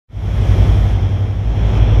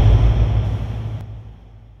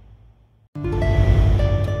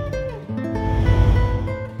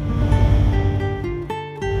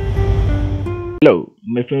Hello,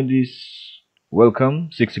 my friend is welcome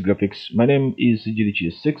 60 graphics. My name is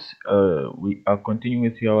GDG6. We are continuing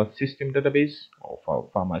with our system database of our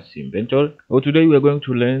pharmacy inventory. Well, today we are going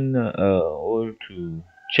to learn or to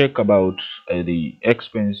check about the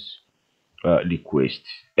expense requisition,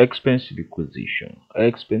 expense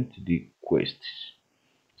request.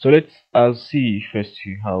 So let's see first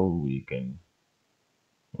how we can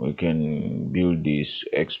build this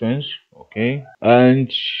expense. Okay,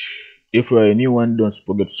 and if you are a new one, don't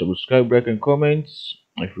forget to subscribe, like, and comment.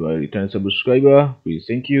 If you are a return subscriber, please,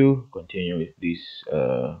 thank you. Continue with this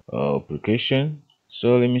application.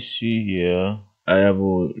 So let me see here. I have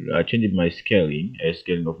changed my scaling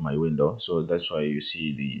of my window, so that's why you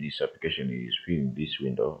see this application is filling this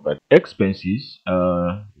window. But expenses,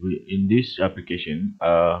 in this application,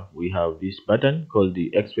 we have this button called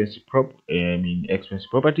the expense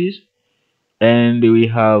properties, and we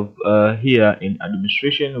have here in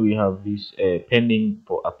administration we have this pending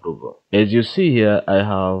for approval. As you see here, I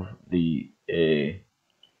have the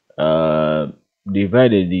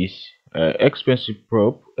divided this expensive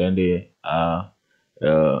prop, and the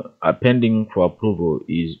pending for approval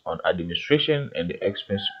is on administration, and the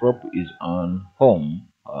expense prop is on home,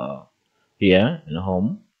 here in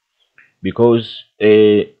home, because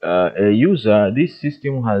a user, this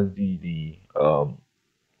system has the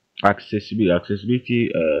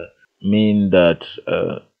accessibility mean that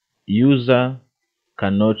user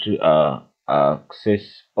cannot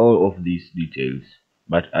access all of these details,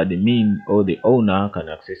 but admin or the owner can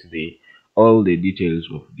access the all the details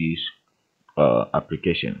of this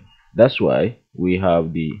application. That's why we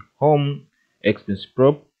have the home expense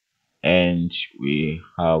prop, and we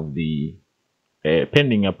have the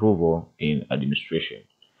pending approval in administration.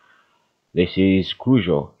 This is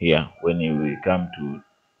crucial here when we come to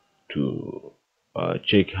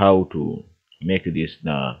check how to make this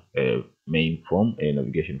main form a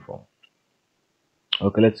navigation form.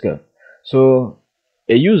 Okay, let's go. So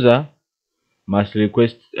a user must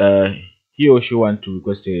request, he or she want to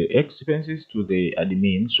request expenses to the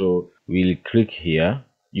admin. So we'll click here.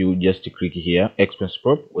 You just click here, expense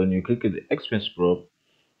prop. When you click the expense prop,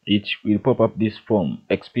 it will pop up this form,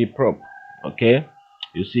 XP prop. Okay,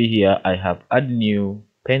 you see here I have add new,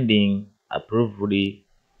 pending, approved,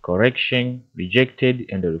 correction, rejected,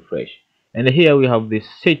 and refresh. And here we have the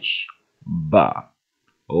search bar.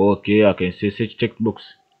 Okay, I can say search text box.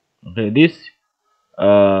 Okay, this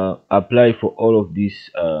apply for all of this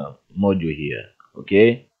module here.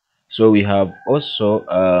 Okay, so we have also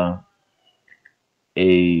I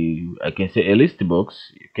can say a list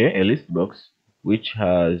box. Okay, a list box which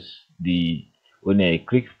has the, when I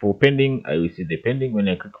click for pending, I will see the pending. When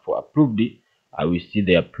I click for approved, I will see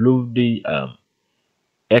the approved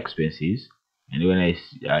expenses. And when I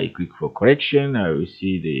click for correction, I will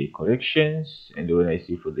see the corrections. And when I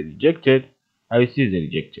see for the rejected, I will see the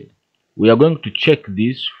rejected. We are going to check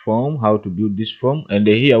this form, how to build this form. And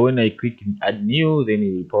here when I click add new, then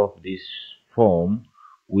it will pop up this form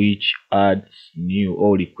which adds new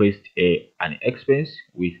or request an expense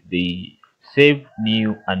with the save,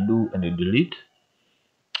 new, undo, and delete.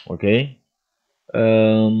 Okay,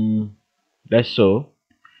 that's so.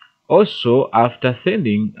 Also, after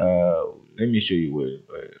sending, let me show you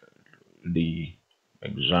the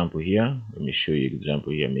example here. Let me show you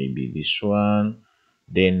example here, maybe this one.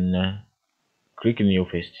 Then click new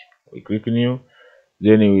first. We click new,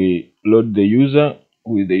 then we load the user,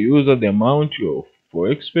 with the user the amount of for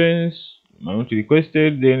expense, amount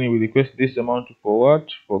requested. Then we request this amount for what,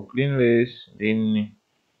 for cleanless. Then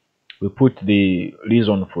we put the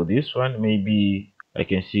reason for this one. Maybe I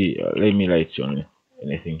can see, let me write on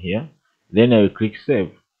anything here. Then I will click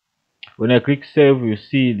save. When I click save, you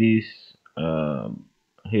see this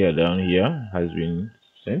here, down here, has been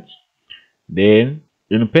sent. Then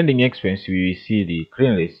in pending expense, we will see the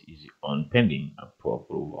clearance is on pending for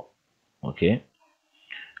approval. Okay,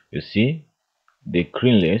 you see the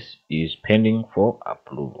clearance is pending for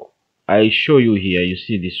approval. I show you here, you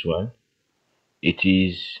see this one, it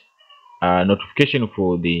is a notification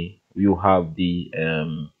for the, you have the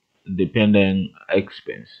dependent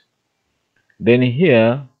expense. Then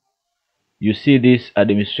here you see this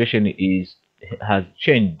administration is has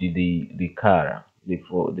changed the color, the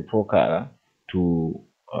full color to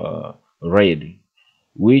red,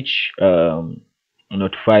 which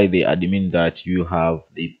notify the admin that you have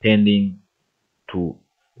to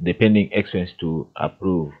the pending expense to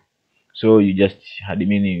approve. So you just,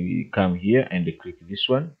 admin, you come here and click this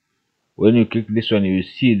one. When you click this one, you will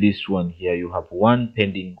see this one here, you have one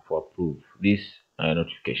pending for approve, this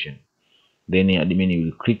notification. Then admin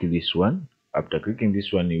will click this one. After clicking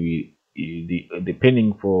this one, you will, the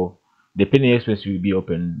pending for the pending expense will be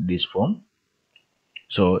open this form.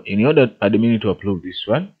 So in order admin to approve this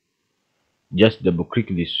one, just double click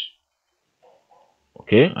this.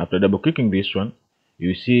 Okay, after double clicking this one,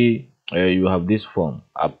 you see you have this form: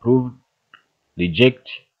 approve, reject,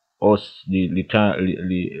 or send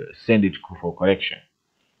it for correction.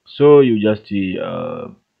 So you just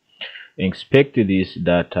inspect this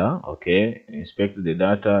data. Okay, inspect the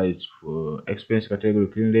data. It's for expense category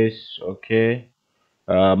cleanliness. Okay,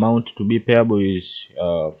 amount to be payable is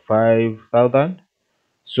 5,000.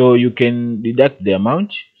 So you can deduct the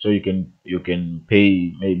amount. So you can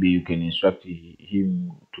pay, maybe you can instruct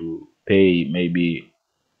him to pay, maybe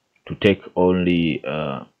to take only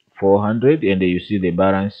 400, and then you see the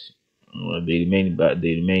balance, the remain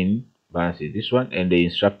balance is this one, and they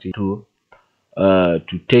instruct you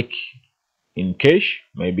to take in cash,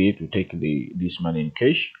 maybe to take this money in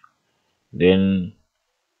cash. Then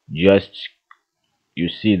just you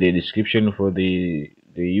see the description for the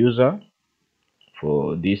user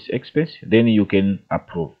for this expense, then you can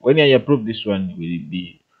approve. When I approve, this one will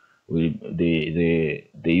the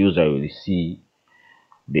user will see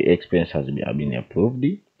the expense has been approved.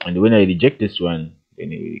 And when I reject this one, then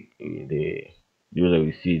the user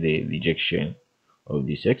will see the rejection of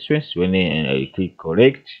this expense. When I click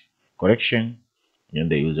correction, then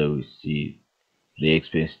the user will see the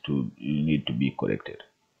expense to need to be corrected.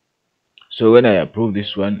 So when I approve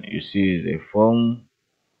this one, you see the form,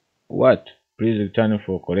 what, please return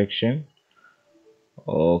for correction.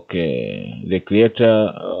 Okay, the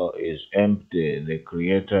creator is empty. The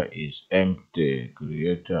creator is empty.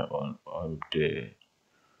 Creator on the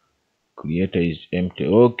creator is empty.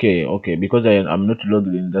 Okay, because I'm not logged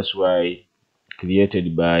in, that's why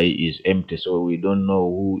created by is empty. So we don't know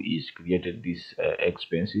who is created these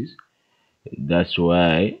expenses. That's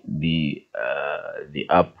why the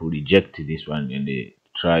app reject this one, and they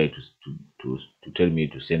try to tell me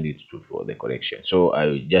to send it to for the correction. So I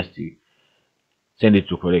will just send it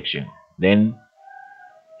to correction. Then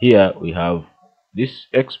here we have this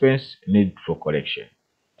expense need for correction.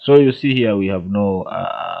 So you see here we have no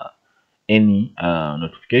any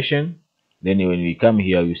notification. Then when we come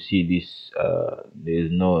here, you see this there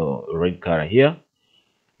is no red color here.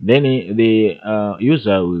 Then the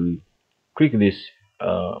user will click this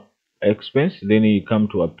expense. Then you come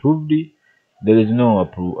to approved. There is no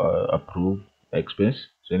approve expense.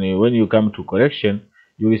 So then when you come to correction,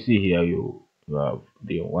 you will see here you have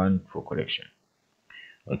the one for correction.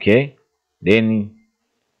 Okay, then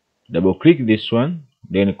double click this one,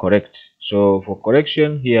 then correct. So for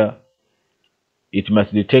correction here, it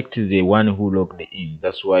must detect the one who logged in.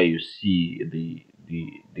 That's why you see the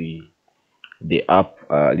app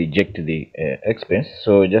reject the expense.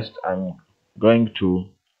 So just I'm going to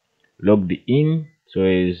log the in. So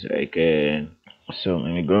it's like so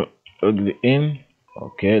let me go log the in.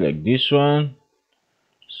 Okay, like this one.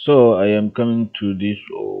 So I am coming to this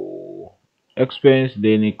expense,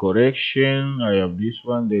 then a correction. I have this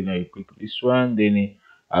one, then I click this one, then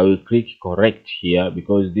I will click correct here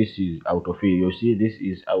because this is autofill. You see, this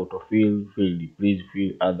is autofill field. Please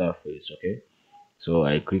fill other fields. Okay, so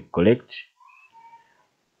I click correct.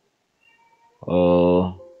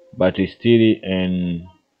 But it's still in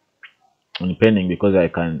pending because I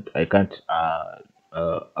can't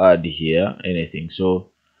add here anything. So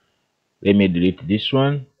let me delete this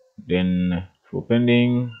one. Then for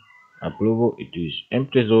pending approval, it is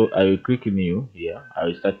empty. So I will click new here. I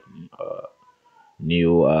will start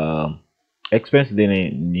new expense. Then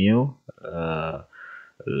a new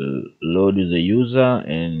load the user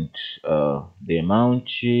and the amount.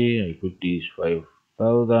 I put this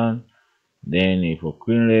 5,000. Then for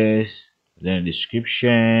cleanliness, then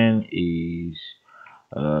description is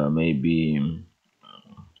maybe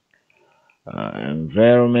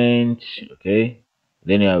environment. Okay,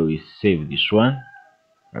 then I will save this one.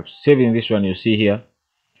 After saving this one, you see here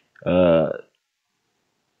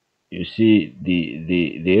you see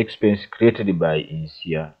the expense created by is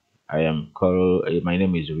here. I am called my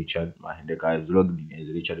name is Richard Mahendeka. I've logged in as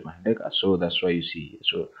Richard Mahendeka, so that's why you see.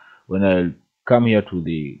 So when I come here to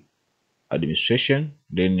the administration,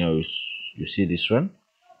 then you see this one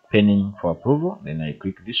pending for approval. Then I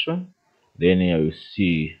click this one, then I will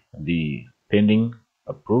see the pending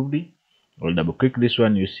approved. I'll double click this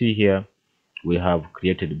one. You see here we have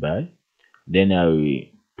created by. Then I will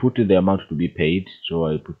put the amount to be paid. So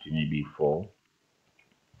I put maybe four.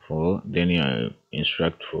 Then I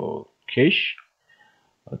instruct for cash.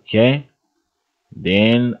 Okay,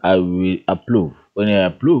 then I will approve. When I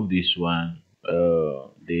approve this one, the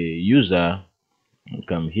user will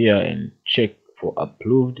come here and check for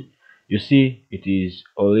approved. You see it is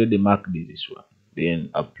already marked this one. then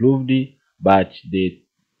approved, but the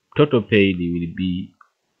total paid will be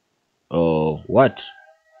what,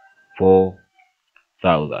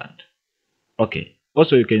 4,000. Okay,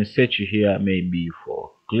 also you can search here maybe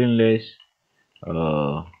for cleanless.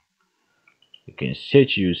 uh you can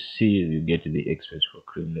search, you see, you get the expense for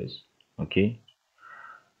cleanless. Okay,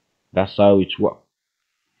 that's how it works.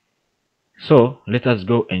 So let us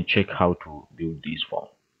go and check how to build this form.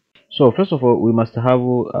 So first of all, we must have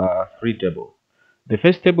three tables. The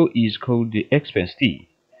first table is called the expense T.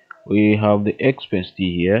 We have the expense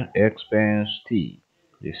T here, expense T.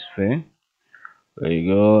 This thing. There you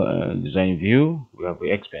go. Design view. We have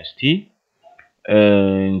the expense T,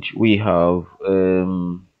 and we have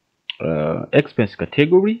expense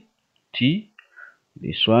category T.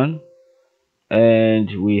 This one, and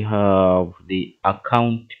we have the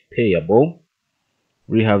account payable.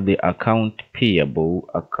 We have the account payable,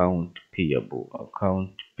 account payable,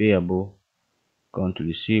 account payable, account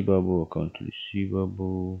receivable, account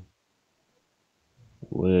receivable.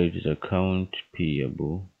 Where is account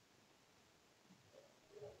payable?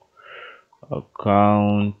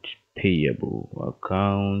 Account payable,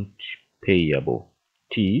 account payable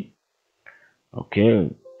T. Okay,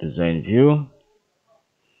 design view.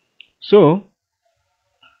 So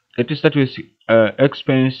let us start with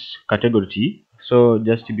expense category T. So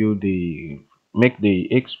just to build the, make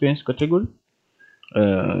the expense category.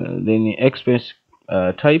 Then the expense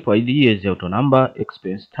type ID is auto number,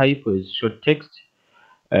 expense type is short text,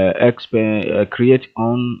 expense create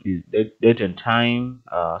on is date and time,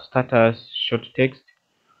 status short text,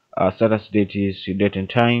 status date is date and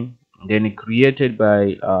time, then created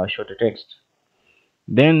by short text.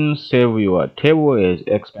 Then save your table as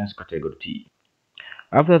expense category T.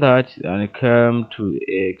 After that, and come to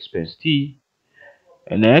expense T.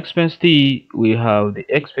 And the expense T, we have the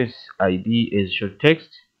expense ID as short text.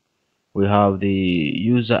 We have the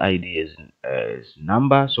user ID as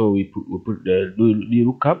number. So we put the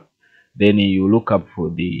lookup. Then you look up for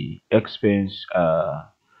the expense.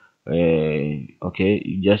 Okay,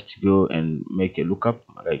 you just go and make a lookup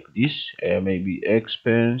like this. Maybe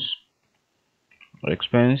expense,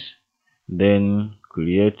 then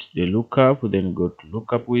create the lookup, then go to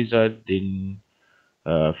lookup wizard, then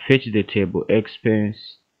fetch the table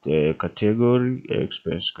expense category,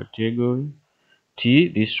 expense category T,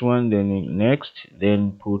 this one, then next,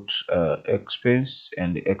 then put expense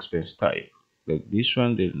and the expense type like this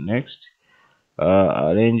one, then next,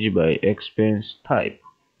 arrange by expense type,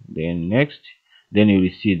 then next, then you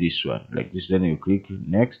will see this one like this, then you click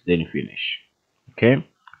next, then finish. Okay,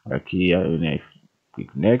 like here when I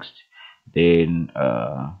click next, then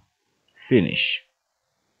finish.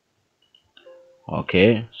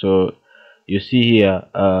 Okay, so you see here,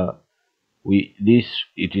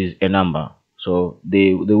 it is a number. So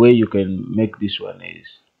the way you can make this one is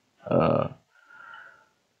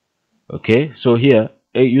okay, so here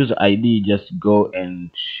a user ID, just go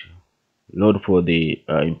and load for the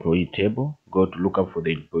employee table, go to look up for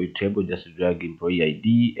the employee table, just drag employee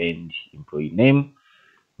ID and employee name,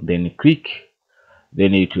 then click,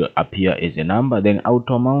 then it will appear as a number, then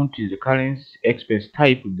auto amount is the currency, expense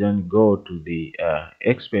type, then go to the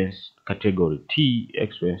expense category T,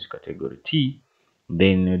 expense category T,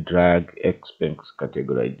 then drag expense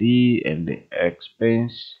category ID and the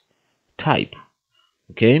expense type.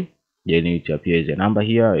 Okay, then it appears a number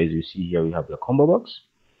here. As you see here, we have the combo box.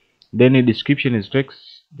 Then the description is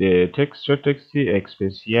text, the text, short text,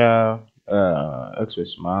 expense year,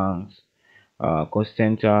 expense month, cost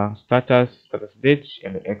center, status date,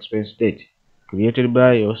 and expense date. Created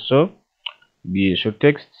by also the short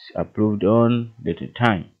text, approved on, date and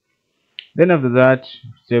time. Then after that,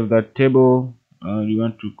 save that table. You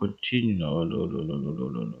want to continue? No.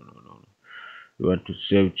 You want to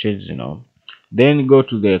save changes? Then go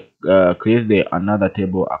to the create the another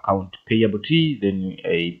table, account payable T. Then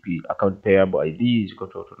account payable ID is equal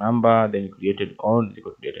to auto number. Then created on is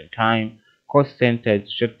equal to date and time. Cost center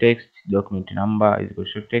is short text. Document number is equal to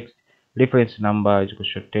short text. Reference number is equal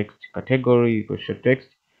to short text. Category is equal to short text.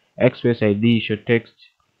 Express ID short text.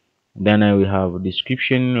 Then I will have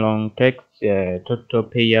description long text, total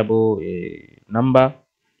payable number.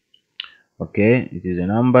 Okay, it is a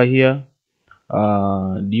number here.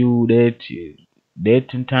 Due date,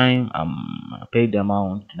 date and time, paid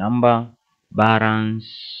amount, number, balance,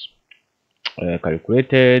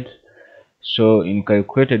 calculated. So in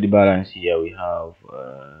calculated balance here we have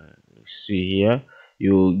see here,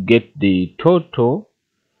 you get the total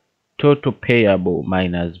payable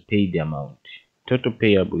minus paid amount. Total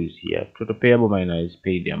payable is here, total payable minus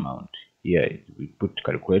paid amount. Here we put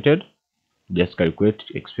calculated, just calculate,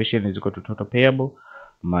 expression is equal to total payable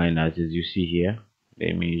minus, as you see here,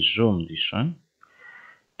 let me zoom this one,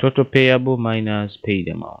 total payable minus paid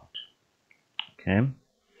amount. Okay,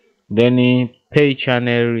 then pay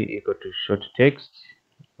channel equal to short text.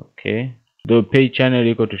 Okay, the pay channel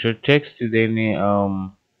equal to short text, then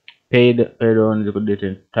paid on equal date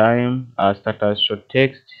and time, status short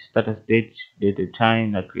text, status date, date and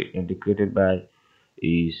time, indicated by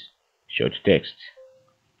is short text.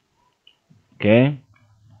 Okay,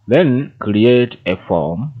 then create a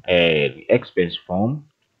form, a expense form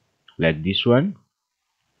like this one.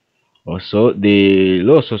 Also, the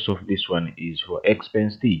low source of this one is for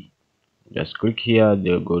expense T. Just click here,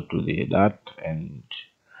 they'll go to that and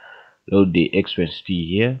load the expense T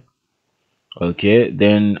here. Okay,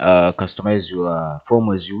 then customize your form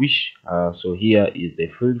as you wish. So here is the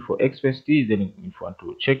field for expense T. Then if you want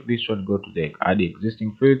to check this one, go to the add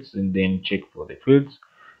existing fields and then check for the fields.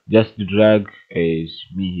 Just drag as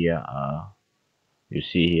me here. You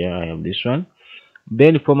see here I have this one.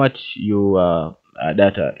 Then format your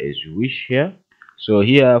data as you wish here. So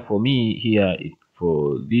here for me here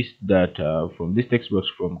for this data from this text box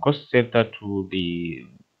from cost center to the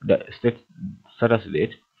status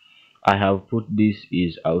date, I have put this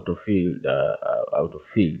is autofill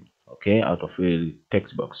okay, autofill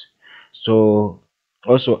text box. So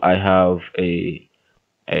also I have a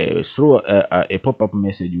pop-up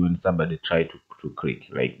message when somebody try to click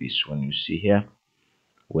like this one. You see here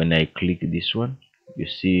when I click this one, you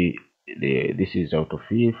see this is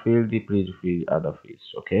autofill field, please fill other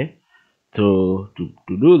fields. Okay, so to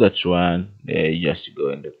do that one, you just go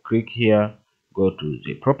and click here, go to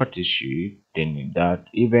the property sheet, then that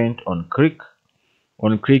event on click,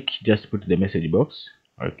 just put the message box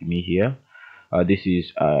like me here. This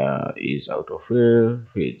is autofill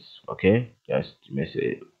fields. Okay, just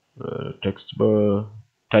message text bar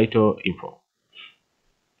title info.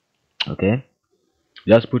 Okay,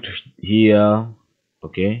 just put here.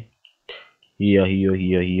 Okay, here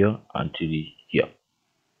until here.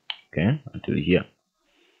 Okay, until here.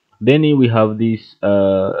 Then we have this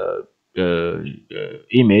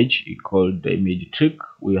image called the image trick.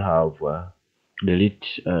 We have delete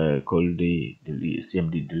called the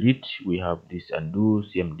cmd delete. We have this undo,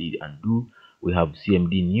 cmd undo. We have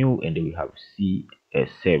cmd new, and we have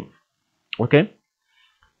save. Okay,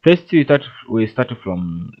 first we start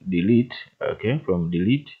from delete. Okay, from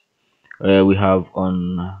delete, we have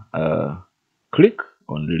on click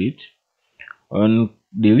on delete. On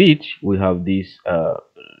delete, we have this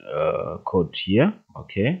code here.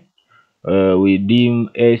 Okay, we deem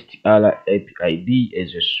strID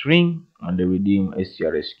as a string, and we deem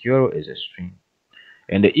strsql as a string.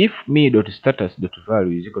 And if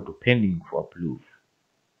me.status.value is equal to pending for approve,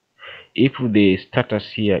 if the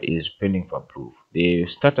status here is pending for approve, the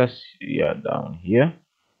status here down here,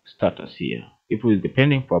 status here, if it is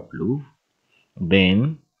pending for approve,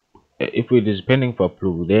 then if it is pending for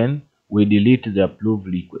approve, then we delete the approve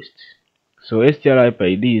request. So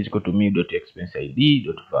strID is equal to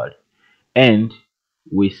me.expenseid.value, and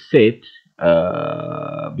we set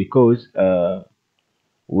because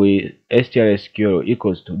we strSQL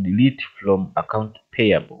equals to delete from account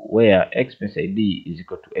payable, where expense ID is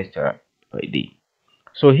equal to strID.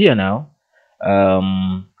 So here now,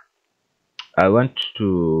 I want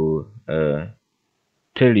to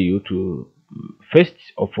tell you to first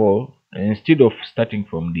of all, instead of starting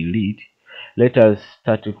from delete, let us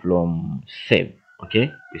start from save.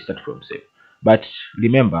 Okay, we start from save, but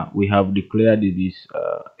remember we have declared this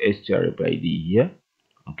strID here.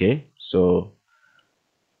 Okay, so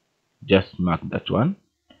just mark that one.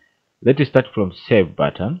 Let us start from save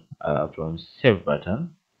button.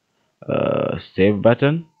 Save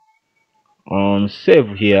button. On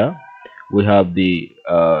save here, we have the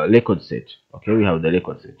record set. Okay, we have the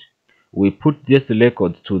record set. We put this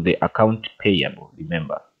record to the account payable.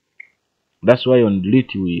 Remember, that's why on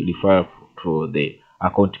delete we refer to the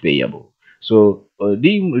account payable. So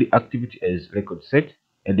deem activity as record set,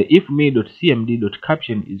 and the if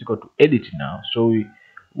me.cmd.caption is equal to edit now. So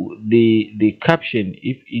the caption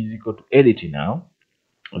if is equal to edit now,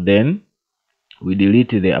 then we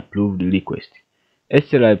delete the approved request.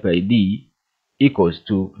 strID equals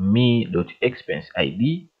to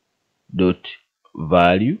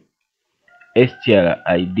me.expenseid.value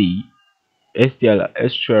strID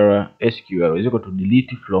SQL is equal to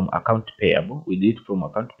delete from account payable. We delete from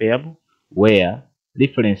account payable, where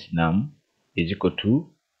reference num is equal to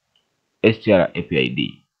strID,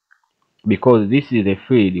 because this is the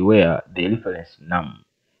field where the reference num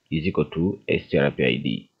is equal to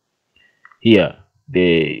strID. Here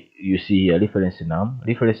you see here reference num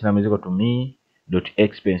is equal to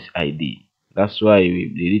me.expense ID. That's why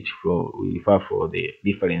we refer for the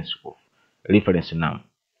reference now.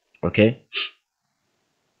 Okay.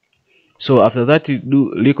 So after that, we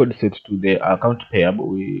do record set to the account payable.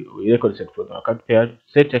 We record set for the account payable.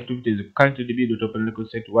 Set activities currently db.open record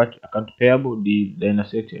set what account payable, the then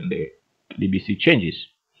set and the dbc changes.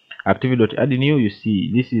 Activity.add new, you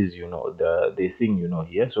see this is the thing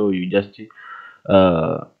here. So you just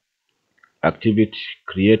uh activity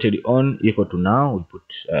created on equal to now. We put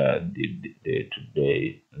the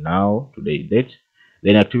today now today date.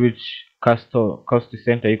 Then activity cost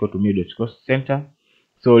center equal to me dot cost center.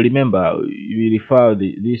 So remember, we refer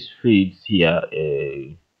these fields here.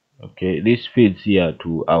 Okay, these fields here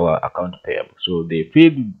to our account payable. So the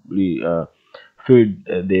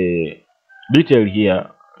the detail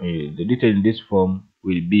here, the detail in this form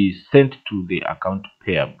will be sent to the account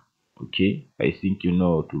payable. Okay, I think you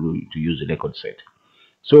know to use the record set.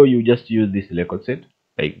 So you just use this record set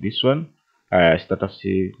like this one. Status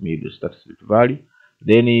middle status value.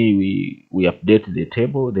 Then we update the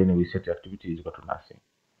table. Then we set activity is equal to nothing.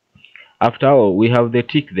 After all, we have the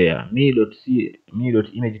tick there.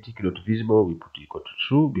 Me.image tick dot visible. We put equal to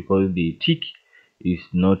true because the tick is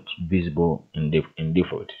not visible in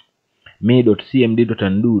default.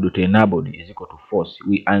 Me.cmd.undo.enabled is equal to false.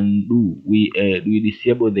 We undo. We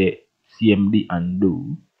disable the cmd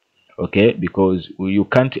undo. Okay, because you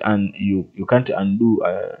can't undo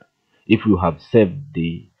if you have saved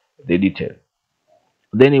the detail.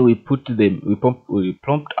 Then we prompt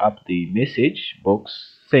up the message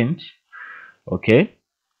box sent. Okay,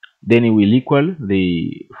 then we will equal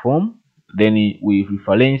the form. Then we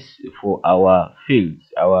reference for our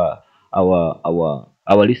fields, our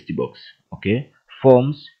list box. Okay,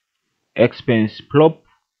 forms expense plop.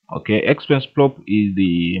 Okay, expense plop is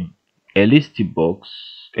a list box,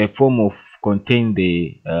 a form of contain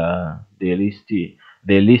the list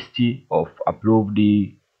of approved,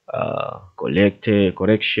 collected,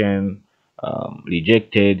 correction,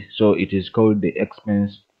 rejected. So it is called the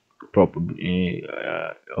expense prop.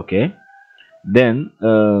 Okay, then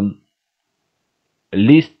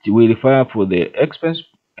list we refer for the expense,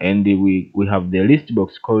 and we have the list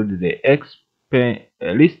box called the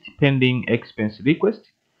list pending expense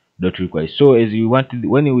request dot request. So as you wanted,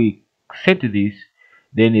 when we set this,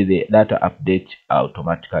 then the data update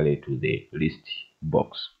automatically to the list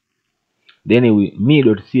box. Then we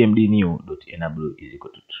me.cmd new.enable is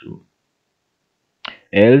equal to true.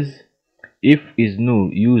 Else if is null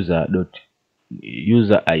user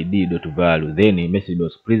id dot value, then a message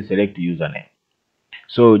box please select username.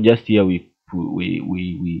 So just here we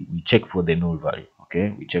check for the null value. Okay,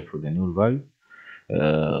 we check for the null value.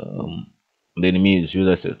 Then means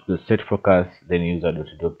user set focus, then user dot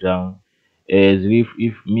drop down. As if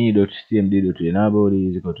me dot cmd dot enable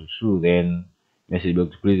is equal to true, then message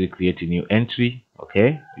box please create a new entry.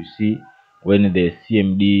 Okay, you see when the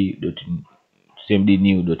cmd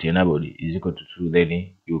new dot enable is equal to true,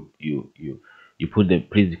 then you put the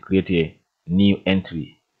please create a new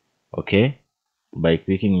entry. Okay, by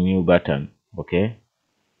clicking new button. Okay,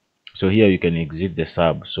 so here you can exit the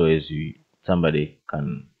sub so as somebody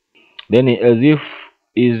can. Then as if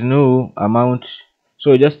is no amount,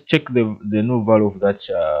 so just check the no value of that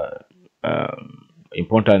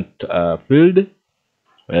important field.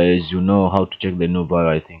 As you know how to check the null value,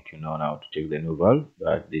 I think you know now to check the null value.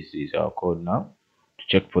 But this is our code now to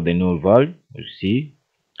check for the null value. You see,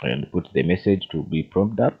 and put the message to be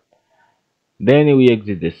prompted up. Then we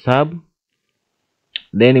exit the sub.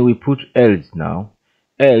 Then we put else now.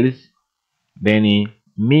 Else, then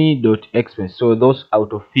me dot expense. So those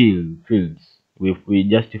auto fields, we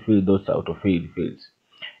just fill those auto fields.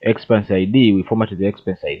 Expense ID, we formatted the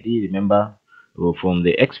expense ID. Remember, from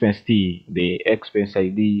the expense T, the expense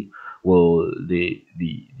ID, well, the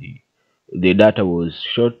data was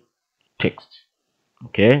short text.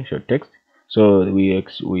 Okay, short text. So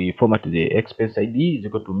we format the expense ID is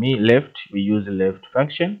equal to me left. We use the left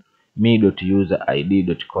function. Me dot user ID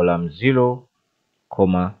dot column 0,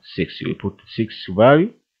 6. We put 6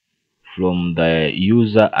 value from the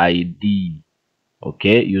user ID.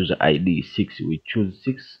 Okay, user ID 6. We choose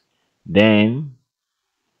 6. Then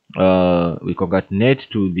we concatenate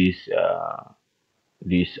to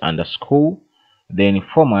this underscore. Then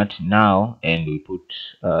format now, and we put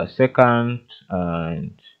second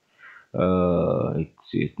and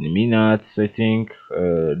it's minutes, I think,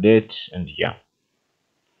 date, and yeah.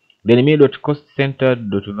 Then me dot cost center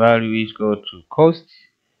dot value is equal to cost,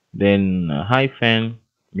 then hyphen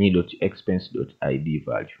me dot expense dot id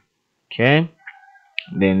value. Okay,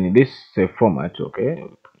 then this format. Okay,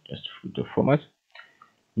 just put the format.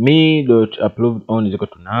 me dot approved on is equal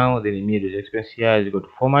to now, then me dot expense here is equal to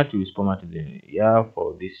format. We format the year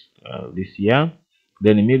for this year.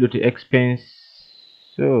 Then me dot expense,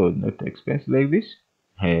 so not expense like this.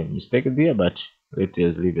 I have mistake there, but let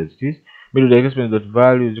us leave as it is. Me dot expense dot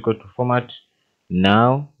value is equal to format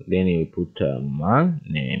now. Then we put month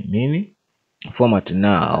name mini format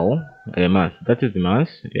now a month. That is the month,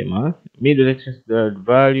 a month. Me dot expense dot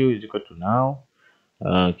value is equal to now.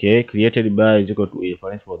 Okay, created by is equal to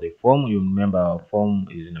reference for the form. You remember our form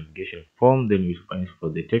is a navigation form. Then we reference for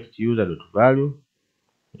the text user dot value.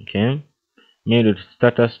 Okay, main dot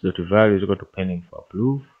status dot value is equal to pending for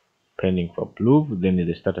approve. Pending for approve. Then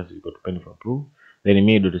the status is equal to pending for approve. Then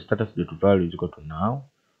main dot status dot value is equal to now.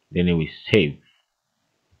 Then we save.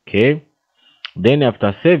 Okay. Then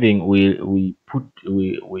after saving, we put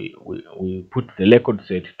the record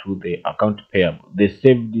set to the account payable, the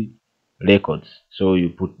saved records. So you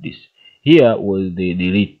put this. Here was the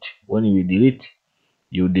delete. When you delete,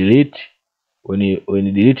 you delete. When you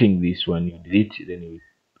deleting this one, you delete. Then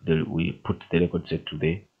we put the record set to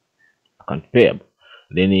the account payable.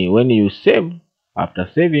 Then when you save, after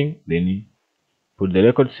saving, then you put the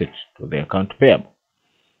record set to the account payable.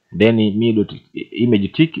 Then me dot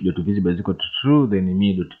image tick dot visible is equal to true. Then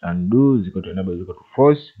me dot undo is equal to enable is equal to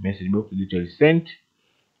false. Message box details sent.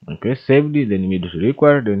 Okay, saved. Then me dot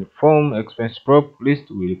require. Then form expense prop list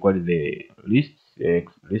we require the list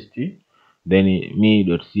list. Then me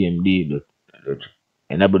dot cmd dot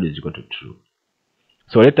enable is equal to true.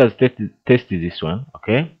 So let us test this one.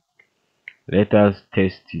 Okay, let us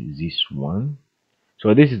test this one.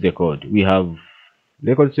 So this is the code. We have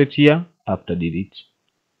record set here after delete.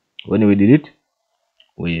 When we delete,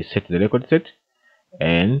 we set the record set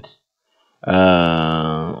and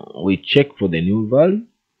we check for the new value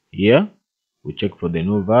here. We check for the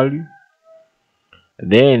new value.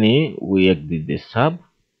 Then we exit the sub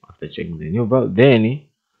after checking the new value. Then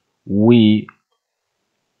we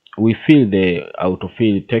fill the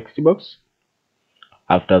autofill text box.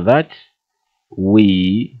 After that,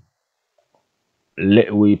 we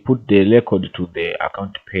put the record to the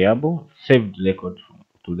account payable, saved record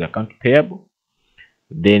to the account payable.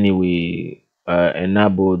 Then we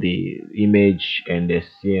enable the image and the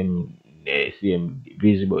CM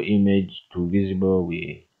visible image to visible.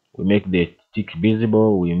 We make the tick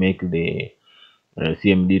visible. We make the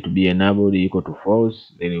CMD to be enabled equal to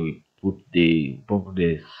false. Then we put we pop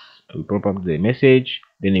up the message.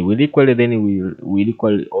 Then we equal. Then we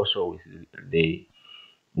equal also with the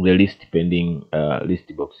list pending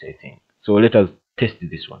list box setting. So let us test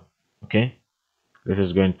this one. Okay, let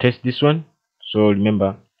us go and test this one. So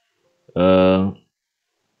remember,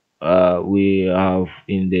 we have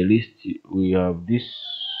in the list, we have this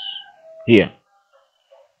here.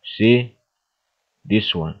 See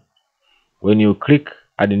this one. When you click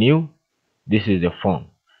add new, this is the form.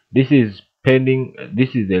 This is pending.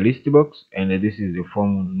 This is the list box, and this is the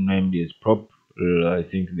form named as prop. I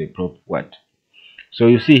think the prop what. So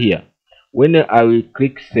you see here, when I will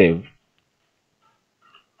click save,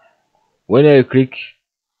 when I click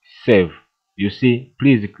save, you see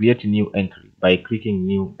please create new entry by clicking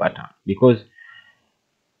new button, because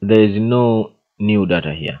there is no new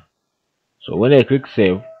data here. So when I click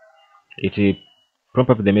save, it will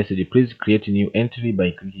prompt up the message, please create new entry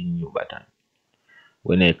by clicking new button.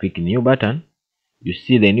 When I click new button, you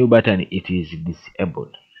see the new button, it is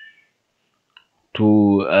disabled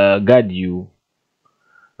to guide you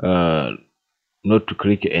not to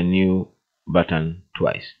click a new button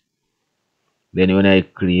twice. Then when I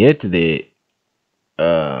create the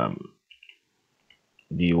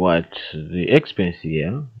expense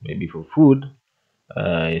here, maybe for food,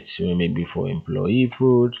 it's maybe for employee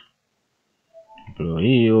food,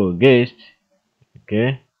 employee or guest.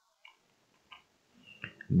 Okay,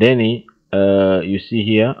 then you see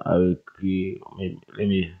here, I will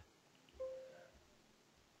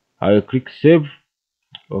click save.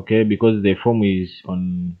 Okay, because the form is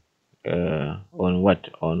on what,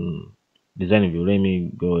 on design view. Let me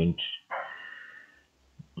go and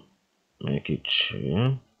make it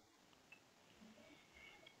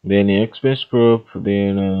then expense prop,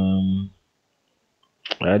 then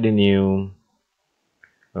add a new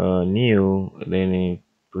then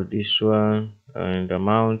put this one, and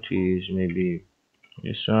amount is maybe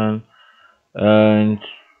this one, and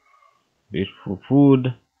it's for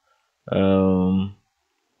food.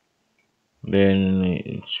 Then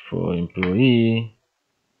it's for employee,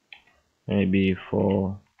 maybe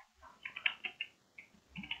for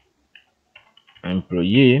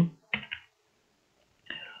employee.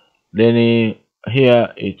 Then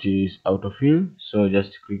here it is autofill, so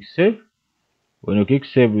just click save. When you click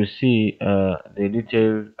save, you see the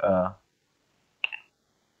detail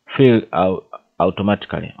filled out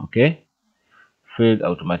automatically. Okay, filled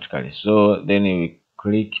automatically. So then you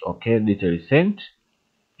click OK, detail is sent.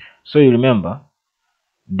 So you remember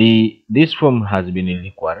this form has been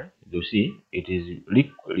required. You see it is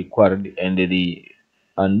required, and the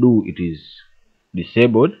undo it is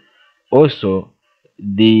disabled. Also,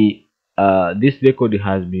 the this record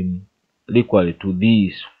has been required to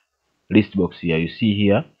this list box here. You see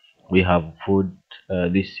here we have put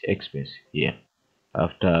this expense here.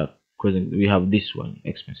 After causing, we have this one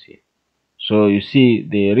expense here. So you see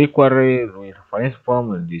the required reference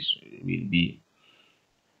form, and this will be.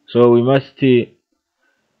 So we must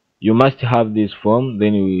you must have this form,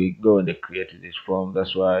 then we go and create this form.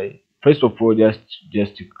 That's why first of all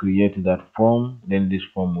just create that form, then this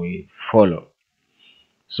form will follow.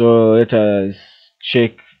 So let us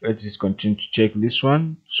check, let us continue to check this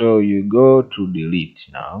one. So you go to delete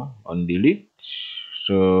now. On delete,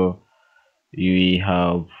 so we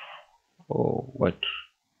have what,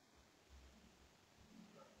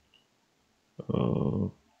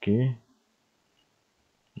 okay,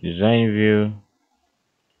 design view,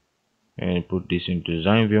 and put this into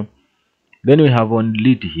design view. Then we have on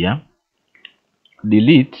delete here,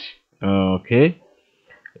 delete. Okay,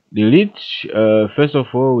 delete. First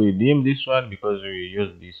of all, we dim this one because we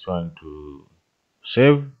use this one to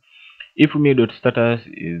save. If me.status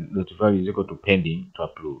is .value is equal to pending to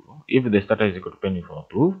approve, if the status is equal to pending for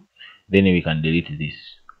approve, then we can delete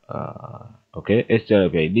this. Okay,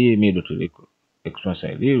 strpid me.expense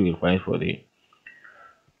id, we will find for the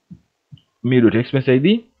me.expense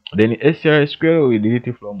id. Then SQL we delete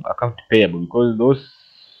it from account payable because those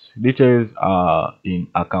details are in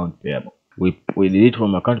account payable. We delete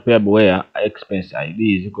from account payable where expense id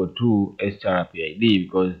is equal to strpid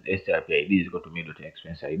because strpid is equal to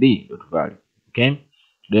me.expense id dot value. Okay,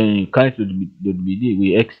 then current.bd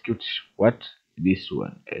we execute what, this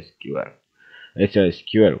one sql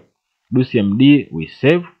sql do cmd, we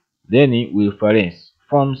save, then we reference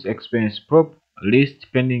forms expense prop list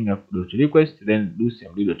pending dot request, then do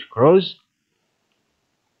cmd dot close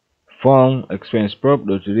form expense prop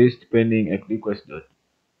dot list pending request dot.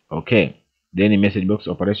 Okay, then message box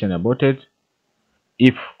operation aborted.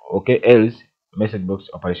 If okay, else message box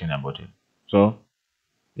operation aborted. So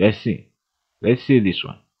let's see this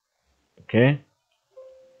one. Okay,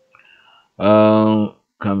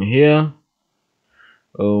 come here,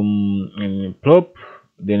 and prop,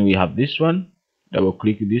 then we have this one. Double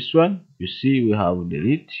click this one, you see we have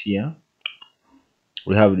delete here,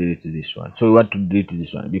 we have deleted this one. So we want to delete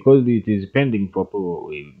this one because it is pending prop,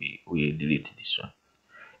 we delete this one.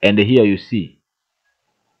 And here you see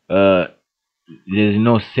there is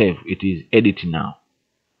no save, it is edit now.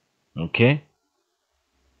 Okay,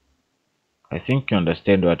 I think you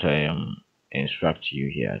understand what I am instruct you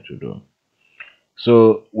here to do.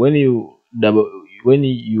 So when you double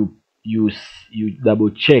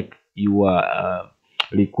check your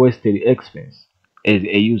requested expense as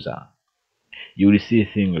a user, you will see a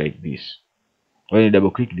thing like this. When you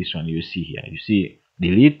double click this one, you see here, you see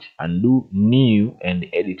delete, undo, new, and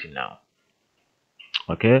edit now.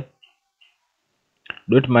 Okay,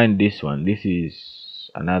 don't mind this one, this is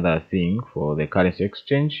another thing for the currency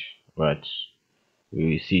exchange, but we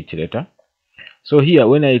will see it later. So here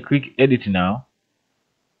when I click edit now,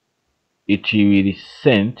 it will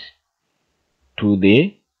send to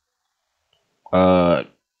the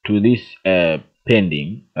to this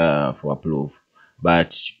pending for approve.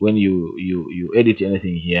 But when you edit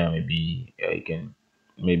anything here, maybe I can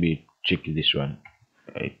maybe check this one,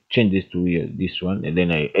 I change this to here, this one, and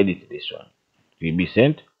then I edit this one, it will be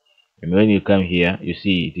sent. And when you come here, you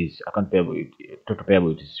see it is account payable, total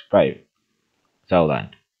payable, it is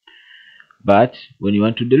 5,000. But when you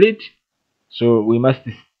want to delete, so we must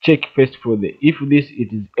check first for the, if this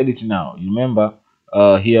it is edit now, you remember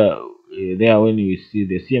here there when you see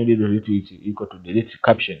the cmd delete equal to delete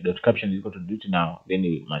caption dot caption is equal to delete now, then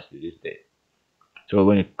you must delete there. So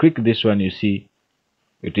when you click this one, you see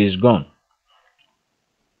it is gone.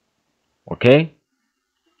 Okay,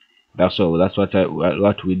 that's all, that's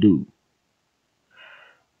what we do.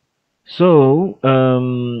 So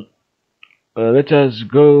let us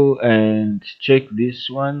go and check this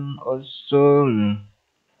one also.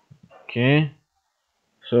 Okay,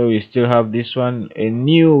 so we still have this one, a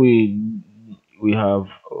new, we have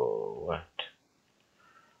what,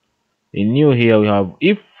 a new here, we have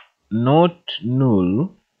if not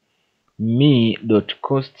null me dot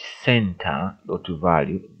cost center dot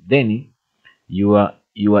value, then you are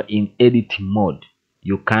in edit mode,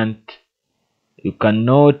 you cannot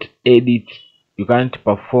edit, you can't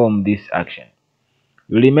perform this action.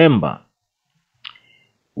 Remember,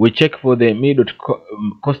 we check for the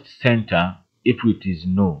cost center. If it is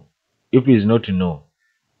no, if it is not no,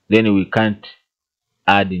 then we can't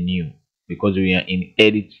add new because we are in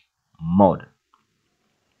edit mode.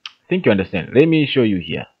 I think you understand. Let me show you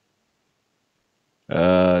here.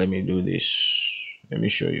 Let me do this. Let me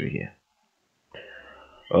show you here.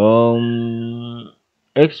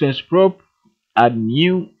 Expense prop, add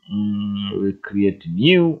new. We create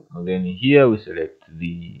new, and then here we select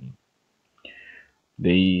the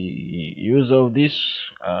use of this.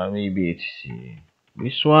 Maybe it's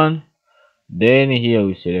this one. Then here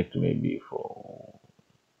we select maybe for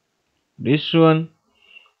this one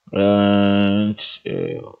and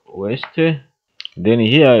west. Then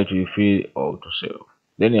here it will feel auto save.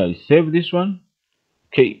 Then I save this one.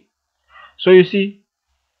 Okay, so you see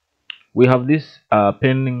we have this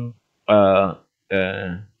pending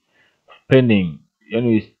pending. When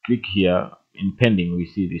we click here in pending, we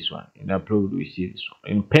see this one. In approved, we see this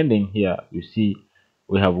one. In pending here, you see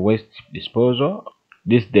we have waste disposal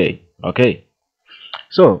this day. Okay,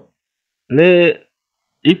 so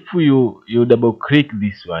if you double click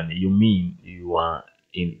this one, you mean you are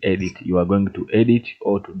in edit. You are going to edit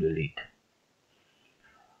or to delete.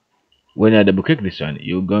 When I double click this one,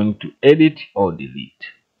 you're going to edit or delete.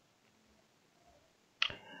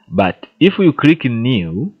 But if you click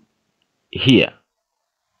new here,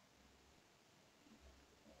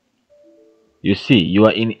 you see you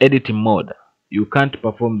are in editing mode. You can't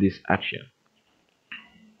perform this action.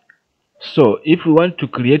 So if you want to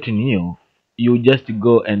create new, you just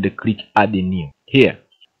go and click add new here.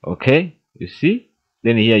 Okay, you see,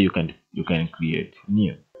 then here you can create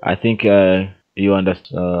new. I think you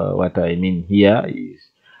understand what I mean. Here is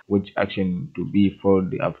which action to be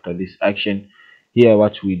followed after this action. Here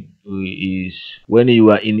what we do is when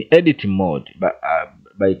you are in editing mode,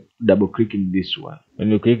 by double clicking this one.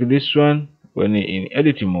 When you click this one, when you're in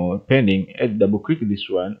editing mode, pending, double click this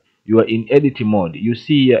one, you are in editing mode. You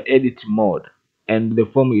see here edit mode, and the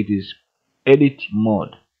form it is edit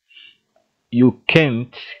mode. You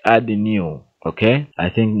can't add new. Okay, I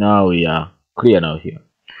think now we are clear now here.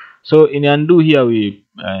 So in undo here, we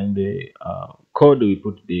and the code we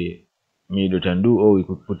put the me.undo, or we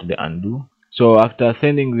could put the undo. So after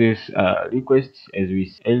sending this request, as we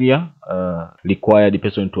said earlier, require the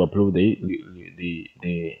person to approve the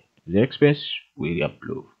expense. We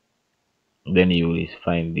approve. Then you will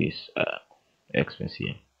find this expense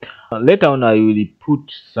here. Later on, I will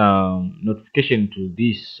put some notification to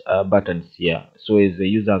these buttons here, so as the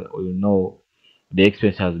user will know the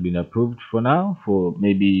expense has been approved for now. For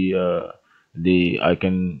maybe I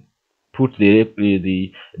can put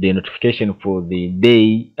the notification for the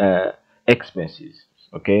day expenses.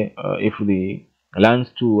 Okay, if the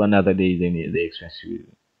lands to another day, then the expense will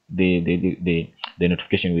the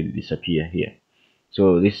notification will disappear here.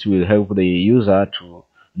 So this will help the user to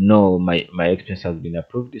know my expense has been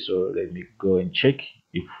approved. So let me go and check.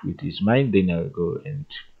 If it is mine, then I'll go and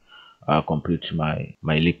complete my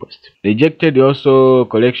request. Rejected also,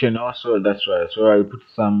 collection also, that's why. So I'll put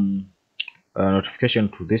some notification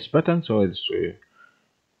to this button, so it's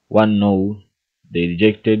one know they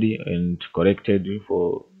rejected and corrected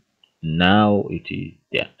for now. It is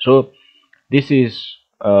there. So this is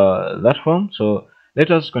that form. So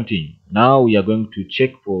let us continue. Now we are going to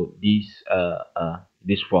check for this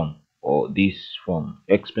form, or this form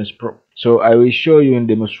expense pro. So I will show you in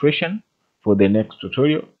demonstration for the next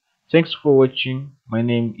tutorial. Thanks for watching. My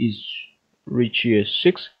name is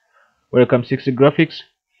Richie6. Welcome 60 Graphics,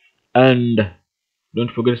 and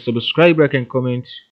don't forget to subscribe, like, and comment.